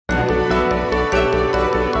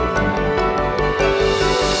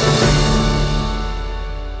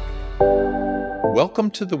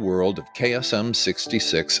Welcome to the world of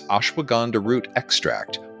KSM-66 Ashwagandha root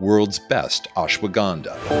extract, world's best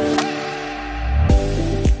ashwagandha.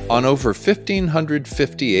 On over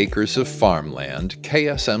 1,550 acres of farmland,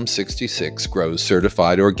 KSM-66 grows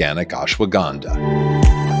certified organic ashwagandha.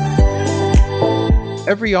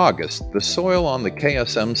 Every August, the soil on the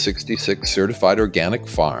KSM-66 certified organic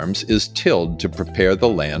farms is tilled to prepare the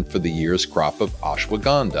land for the year's crop of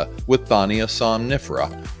ashwagandha, Withania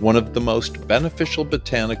somnifera, one of the most beneficial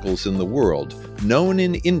botanicals in the world, known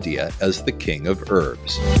in India as the king of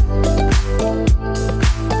herbs.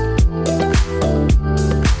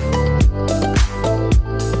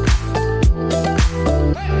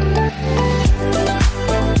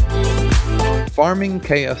 Farming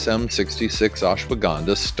KSM-66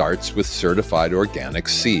 ashwagandha starts with certified organic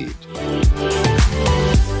seed.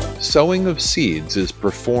 Sowing of seeds is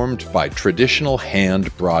performed by traditional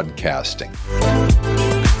hand broadcasting.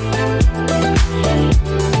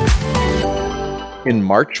 In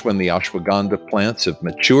March, when the ashwagandha plants have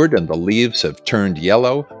matured and the leaves have turned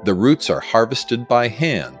yellow, the roots are harvested by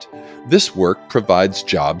hand. This work provides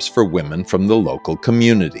jobs for women from the local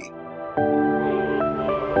community.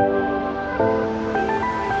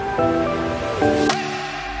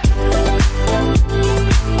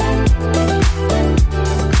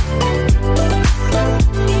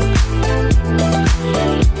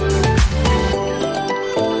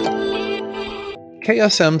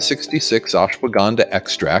 KSM-66 ashwagandha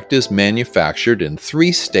extract is manufactured in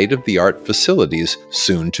 3 state-of-the-art facilities,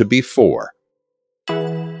 soon to be 4.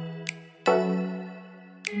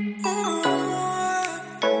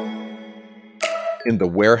 In the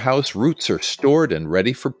warehouse, roots are stored and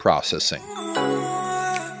ready for processing.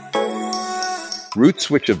 Roots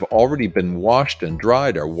which have already been washed and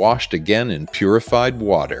dried are washed again in purified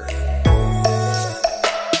water.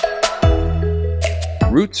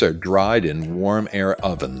 Roots are dried in warm air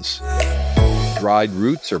ovens. Dried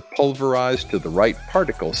roots are pulverized to the right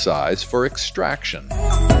particle size for extraction.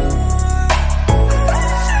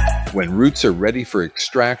 When roots are ready for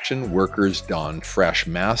extraction, workers don fresh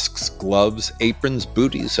masks, gloves, aprons,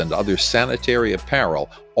 booties, and other sanitary apparel,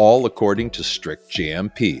 all according to strict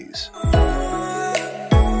GMPs.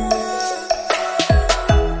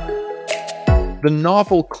 The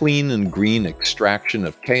novel clean and green extraction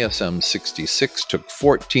of KSM-66 took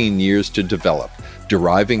 14 years to develop,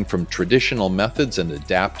 deriving from traditional methods and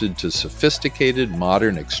adapted to sophisticated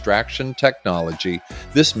modern extraction technology.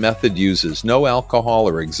 This method uses no alcohol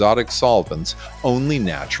or exotic solvents, only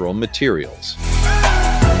natural materials.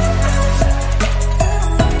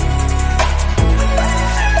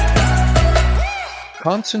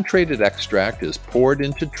 Concentrated extract is poured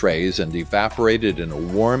into trays and evaporated in a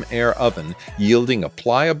warm air oven, yielding a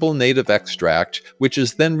pliable native extract, which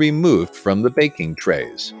is then removed from the baking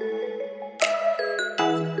trays.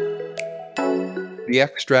 The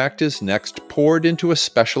extract is next poured into a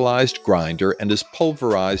specialized grinder and is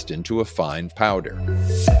pulverized into a fine powder.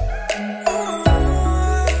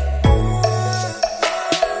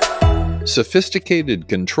 Sophisticated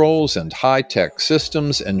controls and high-tech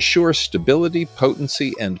systems ensure stability,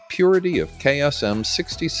 potency, and purity of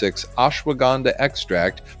KSM-66 ashwagandha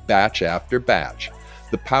extract batch after batch.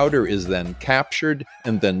 The powder is then captured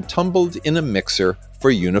and then tumbled in a mixer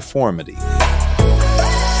for uniformity.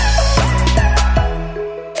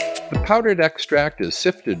 The powdered extract is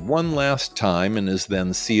sifted one last time and is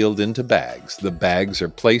then sealed into bags. The bags are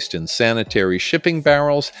placed in sanitary shipping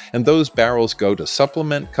barrels, and those barrels go to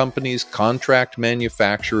supplement companies, contract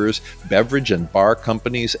manufacturers, beverage and bar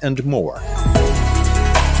companies, and more.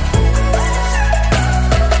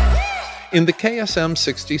 In the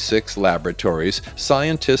KSM-66 laboratories,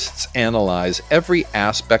 scientists analyze every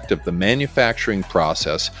aspect of the manufacturing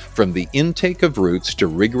process, from the intake of roots to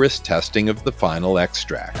rigorous testing of the final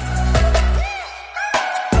extract.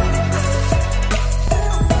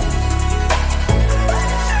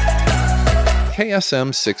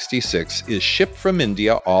 KSM-66 is shipped from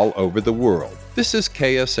India all over the world. This is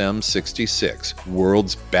KSM-66,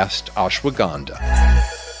 world's best ashwagandha.